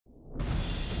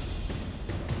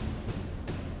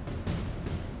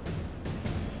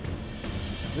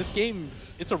this game,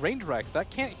 it's a range Rex. That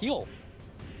can't heal.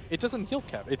 It doesn't heal,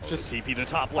 Kev. It's just CP to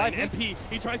top lane. MP,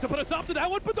 he tries to put a stop to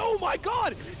that one, but oh my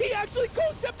god! He actually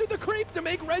goes after the creep to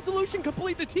make Resolution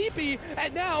complete the TP,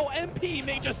 and now MP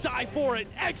may just die for it.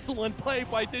 Excellent play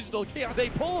by Digital Chaos. They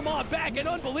pull him on back, and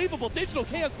unbelievable. Digital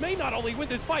Chaos may not only win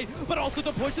this fight, but also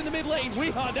the push in the mid lane.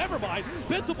 Never mind.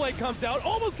 Pistol Blade comes out,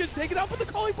 almost gets taken out, but the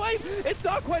Calling Blade, it's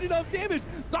not quite enough damage.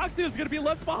 Soxia is going to be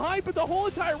left behind, but the whole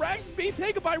entire Rax is being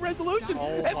taken by Resolution.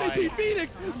 MVP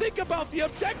Phoenix, think about the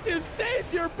objectives.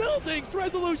 Save your buildings.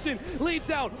 Resolution leads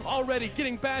out, already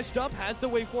getting bashed up, has the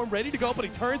waveform ready to go, but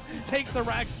he turns, takes the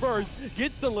Rax first,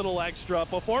 gets the little extra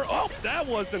before, oh, that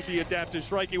wasn't the adaptive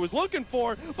strike he was looking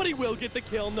for, but he will get the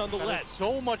kill nonetheless.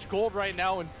 So much gold right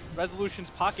now in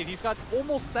Resolution's pocket. He's got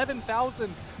almost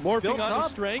 7,000 morphing on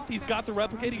his strength. He's got the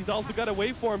replicate. He's also got a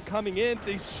waveform coming in.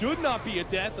 They should not be a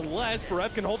death unless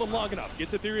Forev can hold them long enough. Gets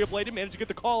the Ethereal Blade and manage to get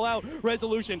the call out.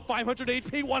 Resolution, 500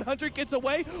 HP, 100 gets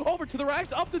away. Over to the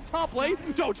Rax, up to top lane.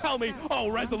 Don't tell me. Oh,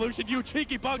 Resolution, you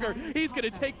cheeky bugger. He's going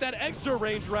to take that extra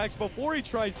range Rax before he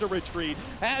tries to retreat.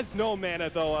 Has no mana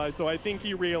though, so I think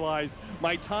he realized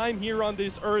my time here on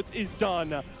this earth is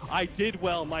done. I did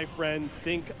well, my friends.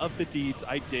 Think of the deeds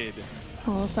I did.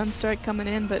 Oh, Sunstrike coming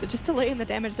in, but just delaying the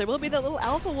damage. There will be that little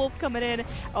Alpha Wolf coming in.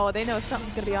 Oh, they know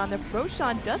something's going to be on there.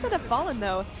 Roshan does not have fallen,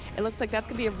 though. It looks like that's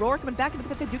going to be a Roar coming back,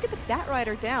 but they do get the Dat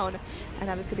Rider down. And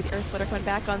now there's going to be the Earth Splitter coming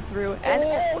back on through. And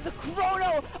oh, the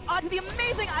Chrono onto the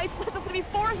amazing Ice Split. That's going to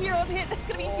be 4 heroes hit. That's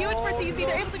going to be huge for DC.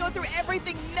 They're able to go through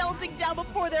everything, melting down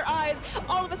before their eyes.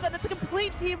 All of a sudden, it's a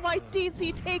complete team-wide.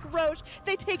 DC take Roche.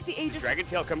 They take the Aegis. Dragon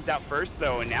Tail comes out first,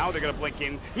 though, and now they're going to blink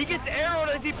in. He gets arrowed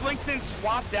as he blinks in,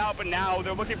 swapped out, but now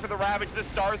they're looking for the Ravage, the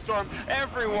Starstorm.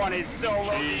 Everyone is so low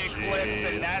the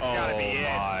Eclipse, and that's gotta be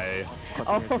it.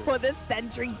 Oh, the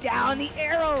Sentry down, the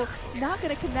arrow not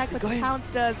going to connect, but the Pounce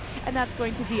does, and that's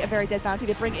going to be a very dead bounty.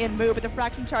 They bring in Moo, but the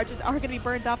Fraction charges are going to be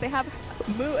burned off. They have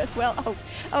Moo as well.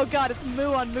 Oh god, it's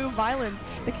Moo on Moo violence.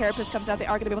 The Carapace comes out, they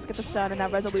are going to be able to get the stun, and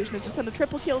that Resolution is just on a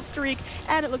triple kill streak,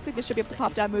 and it looks like they should be able to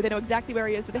pop down Moo. They know exactly where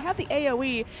he is. Do they have the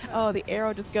AoE? Oh, the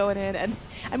arrow just going in, and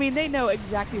I mean, they know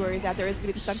exactly where he's at. There is going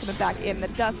to be the stun coming back in. The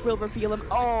dust will reveal him.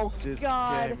 Oh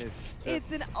god,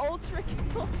 it's an ultra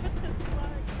kill with the slug.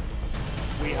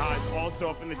 Weeha's also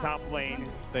up in the top lane.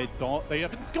 They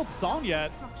haven't skilled Song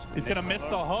yet. He's gonna miss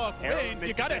the hook. Wait,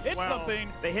 you gotta hit something.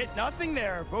 They hit nothing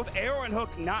there. Both arrow and hook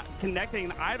not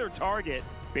connecting either target.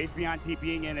 Base Beyond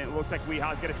TPing in, and it looks like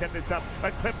Weeha's gonna set this up.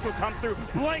 Eclipse will come through.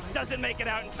 Blink doesn't make it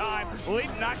out in time. Leap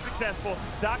not successful.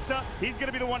 Saksa, he's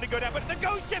gonna be the one to go down, but the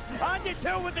Ghost Ship onto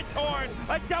 2 with the Torn.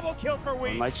 A double kill for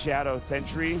Wee. Like Shadow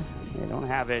Sentry. They don't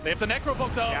have it. They have the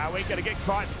Necrobook though. Yeah, we gotta get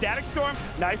caught. Static Storm,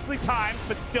 nicely timed,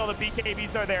 but still the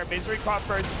BKBs are there. Misery caught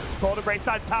first. Cold Embrace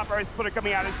on top. Earth Splitter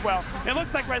coming out as well. It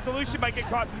looks like Resolution might get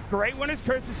caught. Great Winter's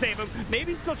Curse to save him.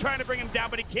 Maybe still trying to bring him down,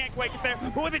 but he can't quite get there.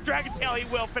 But with a Dragon Tail, he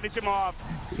will finish him off.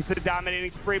 It's a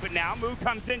dominating spree, but now Moo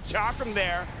comes in, chop from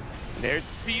there. There's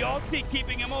the ulti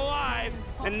keeping him alive,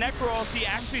 and Necro ulti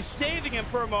actually saving him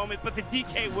for a moment, but the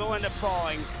DK will end up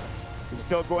falling. There's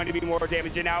still going to be more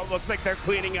damage, and now it looks like they're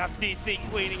cleaning up. DC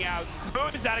cleaning out.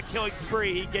 Moon is out of killing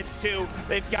spree. He gets 2.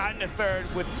 They've gotten a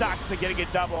 3rd with Soxa getting a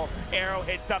double. Arrow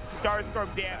hits up.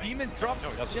 Starstorm damage. Demon dropped.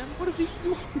 What is he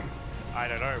doing? I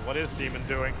don't know. What is Demon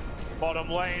doing? Bottom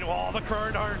lane. Oh, the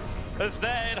Chrono is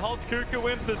there. It holds Cuckoo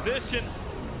in position.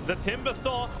 The Timber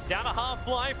Saw down a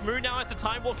half-life. Moo now has to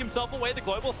time walk himself away. The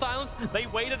Global Silence, they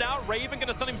waited out. Raven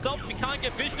gonna stun himself if he can't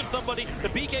get vision of somebody. The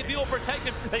BKB will protect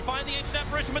him. They find the ancient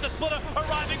apparition with the Splitter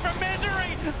arriving from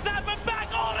Misery. Snap him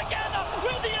back all together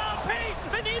with the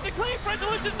RP. They need the cleave.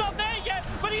 Resolution's not there yet,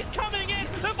 but he's coming in.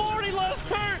 They've already lost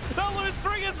 2. They'll lose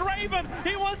 3 as Raven.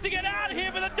 He wants to get out of here,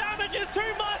 but the damage is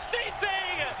too much. DC,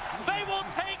 they will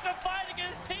take the fight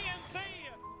against TNC.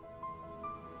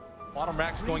 Bottom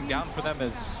Rax going down for them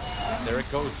as there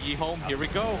it goes. E-Home, here we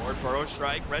go. Forward Burrow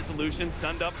Strike, Resolution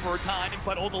stunned up for a time,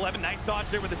 but Old 11, nice dodge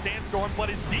there with the Sandstorm, but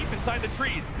it's deep inside the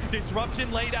trees.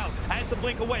 Disruption laid out, has to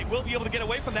blink away, will be able to get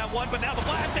away from that one, but now the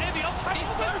blast and the uptight,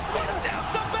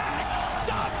 down to back!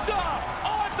 Saksa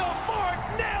on the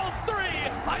mark, nails 3!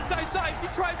 Ice, he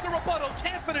tries to rebuttal,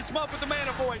 can't finish him up with the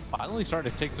Mana Void. Finally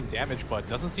starting to take some damage, but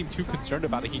doesn't seem too concerned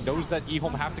about it. He knows that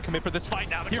E-Home have to commit for this fight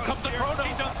now. Here comes the Chrono.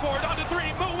 He jumps forward onto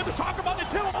 3, Moo with the Chakram onto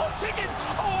 2. Oh, chicken!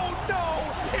 Oh no!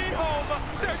 E-Home,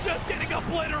 they're just getting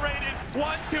obliterated.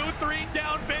 1, 2, 3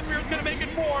 down. Benmir's gonna make it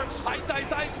 4.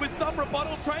 Ice with some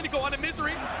rebuttal, trying to go on to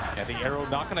Misery. Yeah, the arrow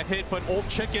not gonna hit, but Old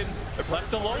Chicken, they're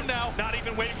left alone now. Not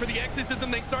even waiting for the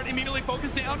exorcism. They start immediately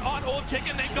focused down on Old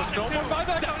Chicken. They got him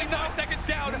too. 79 seconds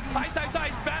down. Ice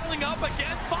battling up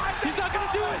against 5. He's not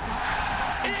gonna do it.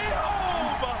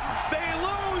 E-Home, they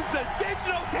lose the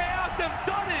Digital Chaos have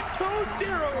done it.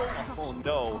 2-0. Oh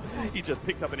no, he just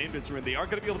picked up an inventory and they are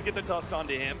going to be able to get the dust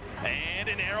onto him. And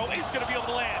an arrow is going to be able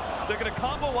to land. They're going to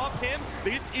combo up him.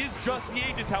 This is just the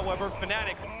Aegis, however.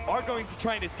 Fnatic are going to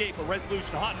try and escape. A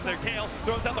Resolution hot in their tail.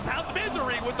 Throws out the Pounds of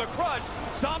Misery with the crush.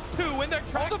 Stop 2 in their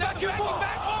track. Back.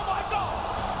 Oh my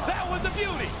god. That was a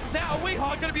beauty. Now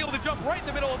Weehawk going to be able to jump right in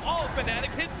the middle of all of Fnatic.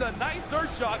 Hits a nice third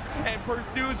shot and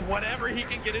pursues whatever he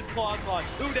can get his claws on.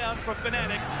 2 down from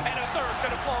Fnatic. And a third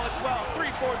going to fall as well.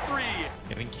 3-4-3.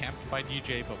 Getting camped by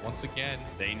DJ, but once again,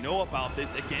 they know about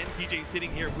this. Again, DJ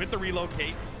sitting here with the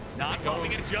relocate. Not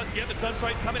going in just yet. The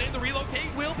Sunstrike's coming in. The relocate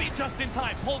will be just in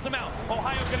time. Pulls him out.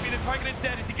 Ohio's going to be the target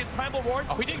instead as he gets Primal Roar.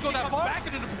 Oh, he didn't go that far. Back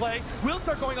into play. Will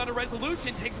start going on to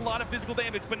Resolution. Takes a lot of physical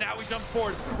damage, but now he jumps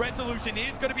forward. Resolution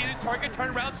is going to be his target. Turn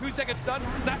around. 2 seconds stun.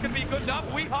 Not going to be good enough.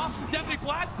 Weehawk definitely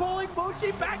blast pulling.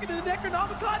 Mushi back into the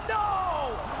Necronomicon.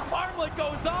 No! Armlet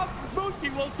goes off.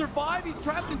 Mushi will survive. He's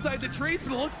trapped inside the trees,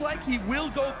 but it looks like he will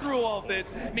go through all of this.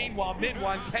 Meanwhile,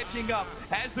 Mid-One catching up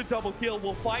as the double kill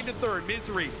will find a third.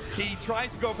 Misery. He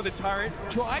tries to go for the tyrant.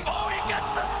 Oh, he gets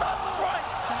the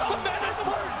Sunstrike! The man is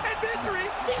alert! And Misery,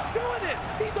 he's doing it!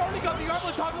 He's already got the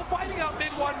Armlet toggle fighting out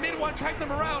Mid-One. Mid-One tracks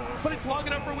him around, but it's long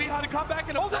enough for Weehawk to come back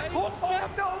and that cold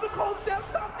snap! No, the cold snap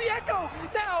stops the echo!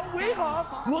 Now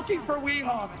Weehawk looking for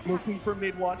Weehawk. Looking for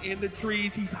Mid-One in the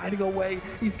trees. He's hiding away.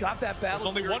 He's got that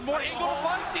battle. There's only one more angle to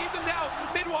find. Sees him now.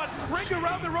 Mid-One ring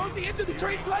around the Rosie into the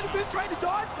trees. Trying to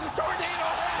dodge. Tornado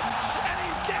and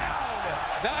he's down!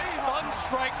 That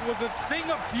Sunstrike was a thing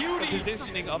of beauty. The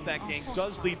positioning of that gank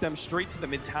does lead them straight to the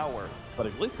mid tower, but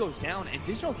if Glyph goes down, and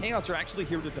Digital Chaos are actually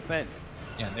here to defend.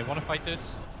 yeah, they want to fight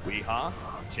this. Weehawk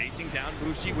chasing down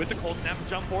Mushi with the cold snap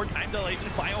jump forward. Time dilation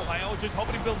by Ohio, just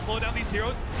hoping to be able to slow down these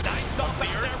heroes. Nice stop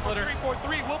back there for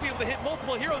 3-4-3. Will be able to hit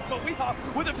multiple heroes, but Weehawk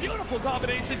with a beautiful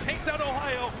combination takes out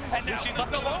Ohio. And now she's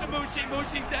left alone to Mushi.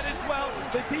 Mushi's dead as well.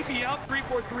 The TP out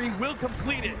 3-4-3 will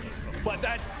complete it. But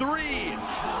that's 3,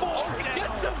 4. He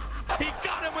gets him. He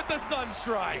got him with the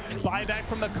Sunstrike. Buyback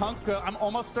from the Kunkka. I'm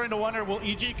almost starting to wonder, will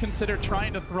EG consider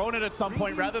trying to throw it at some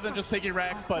point rather than just taking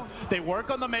Rax? But they work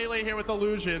on the melee here with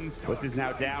Illusions. Twist is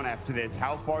now down after this.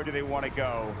 How far do they want to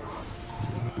go?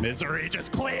 Misery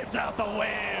just claims out the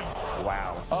wave.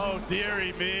 Wow. Oh,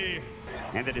 dearie me.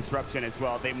 And the disruption as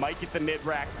well. They might get the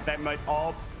mid-rack.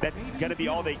 That's gonna be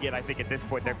all they get, I think, at this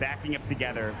point. They're backing up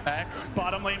together. X,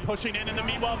 bottom lane pushing in the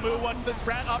meanwhile, Moo wants this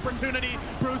rat opportunity.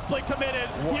 Bruce Blake committed.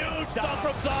 Huge stuff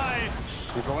from Zai.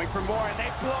 They're going for more, and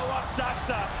they blow up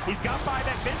Saksa. He's got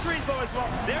buyback. Misery's low as well.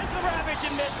 There's the Ravage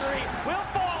in Misery. Will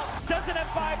fall. Doesn't have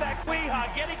buyback.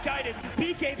 Weehawk getting guided.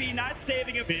 BKB not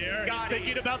saving him. Fear, he's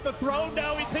thinking about the throne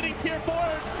now. He's hitting tier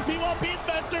 4s. Meanwhile,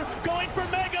 Beastmaster going for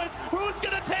Megas. Who's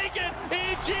gonna take it?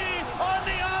 EG on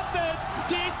the offense.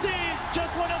 DC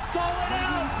just want to stall it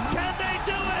out. Can they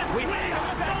do it?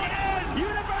 Weehawk going in.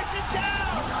 Universe is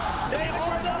down. They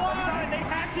are the line. They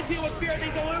have to deal with fear of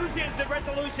these illusions. And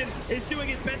Resolution is doing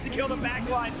his best to kill the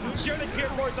backline. Sure, the tier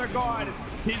 4s are gone.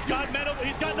 He's got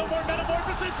no more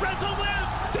metamorphosis. Renzo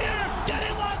lives. Fear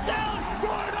getting locked down.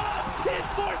 Roared up. He's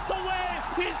forced away.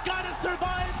 He's got to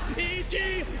survive.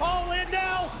 EG all in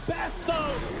now. Best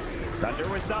though. Sunder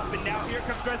was up, and now here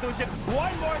comes Resolution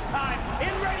one more time. In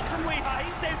range from Weehawk.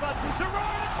 He stays up. The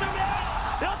roar is through there.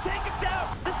 They'll take him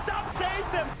down. The stop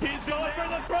saves him. He's going for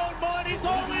the throne, but he's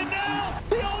all in now.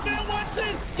 The old man wants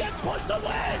it. Gets pushed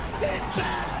away. He's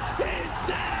back. He's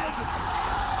dead.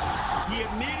 He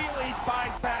immediately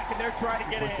buys back, and they're trying to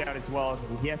get in. Out as well.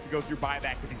 He has to go through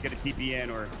buyback if he's going to TP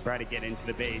in or try to get into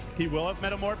the base. He will have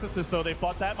metamorphosis, though. They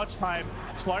bought that much time.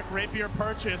 Slark Rapier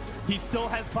purchased. He still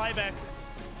has buyback.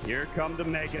 Here come the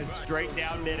Megas straight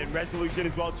down mid, and Resolution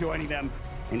as well joining them.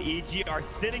 And EG are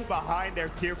sitting behind their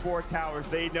tier 4 towers.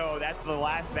 They know that's the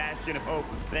last bastion of hope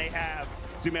they have.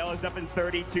 Sumail is up in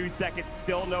 32 seconds.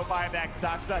 Still no buyback.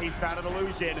 Saksa, he's found an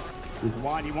illusion. He's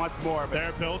won. He wants more. But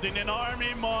they're building an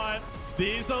army, Mon.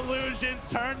 These illusions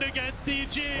turned against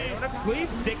EG.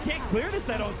 They can't clear this,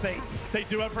 I don't think. They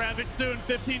do have Ravage soon.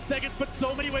 15 seconds, but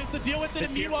so many ways to deal with it.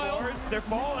 And meanwhile, they're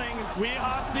falling.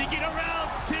 Weehawk sneaking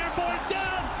around. Tier 4's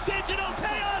down. Digital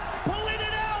Chaos pulling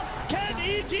it out. Can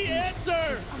EG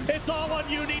answer? It's all on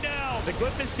Uni now. The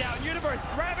Glyph is down. Universe,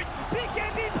 Ravage,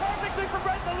 BKB perfectly for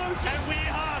Resolution. And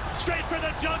Weehawk straight for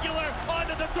the jugular.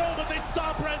 Onto the throne, but they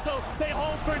stop Rezo. They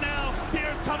hold for now.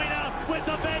 Here's coming out with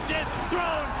the vengeance.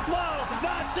 Thrown low.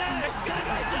 Not dead. It's gonna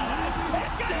do it.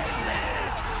 It's gonna do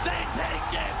it. They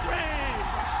take it.